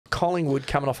Collingwood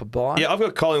coming off a bye. Yeah, I've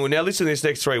got Collingwood. Now, listen to this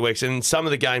next 3 weeks, and some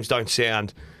of the games don't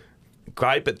sound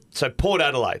great, but so Port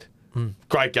Adelaide,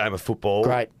 great game of football.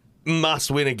 Great.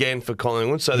 Must win again for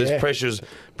Collingwood, so there's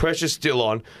pressure's still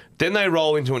on. Then they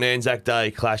roll into an Anzac Day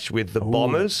clash with the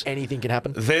Bombers. Anything can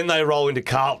happen. Then they roll into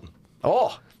Carlton.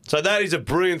 Oh. So that is a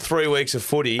brilliant 3 weeks of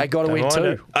footy. They got to win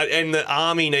too. And the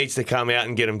Army needs to come out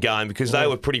and get them going because they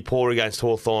were pretty poor against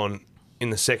Hawthorn in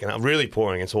the second half. Really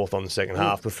poor against Hawthorn in the second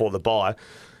half before the bye.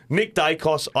 Nick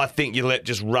Dacos, I think you let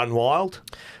just run wild.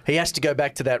 He has to go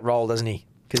back to that role, doesn't he?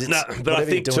 Because but I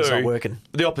think too, not working.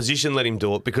 The opposition let him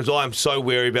do it because I'm so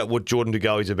wary about what Jordan De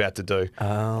Goey's about to do.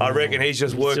 Oh. I reckon he's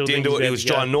just worked into it. He was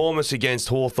ginormous against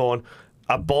Hawthorn.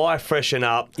 A bye freshen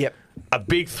up. Yep. A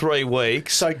big 3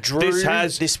 weeks. So Drew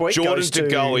this week Jordan goes to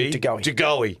De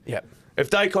Goey. Yep. If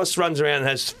Dacos runs around and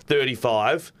has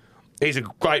 35, he's a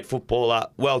great footballer.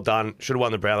 Well done. Should have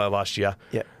won the Brownlow last year.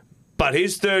 Yep. But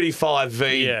his 35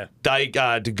 v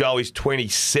De Goey's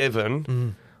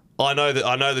 27. I know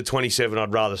the 27.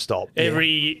 I'd rather stop.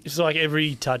 It's like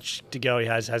every touch De Goey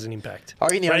has an impact. I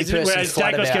reckon the only person whereas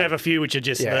Dacos can have a few which are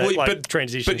just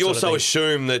transitions. But you also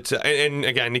assume that, and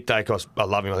again, Nick Dacos, I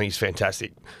love him. I think he's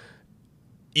fantastic.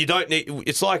 You don't need.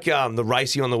 It's like the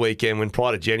racing on the weekend when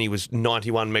Pride of Jenni was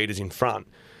 91 metres in front.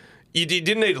 You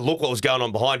didn't need to look what was going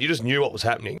on behind. You just knew what was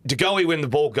happening. De Goey, when the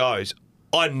ball goes,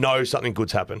 I know something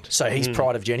good's happened. So he's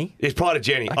Pride of Jenni? He's Pride of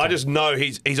Jenni. Okay. I just know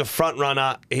he's a front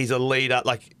runner. He's a leader.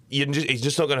 Like he's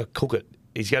just not going to cook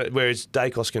it. Whereas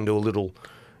Dacos can do a little.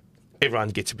 Everyone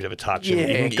gets a bit of a touch.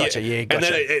 Gotcha. And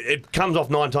then it comes off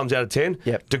 9 times out of 10.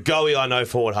 Yep. De Goey, I know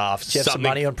forward half. Did you have some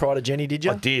money on Pride of Jenni, did you?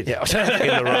 I did. Yeah. In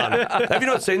the run. Have you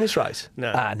not seen this race?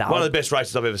 No. No. One of the best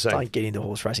races I've ever seen. Don't get into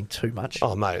horse racing too much.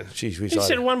 Oh, mate. Jeez, You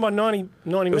said it won by 90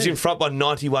 metres. It was in front by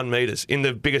 91 metres in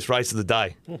the biggest race of the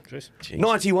day. Oh, jeez.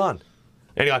 91.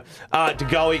 Anyway, De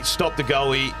Goey, stop De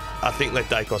Goey. I think let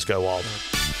Dacos go wild.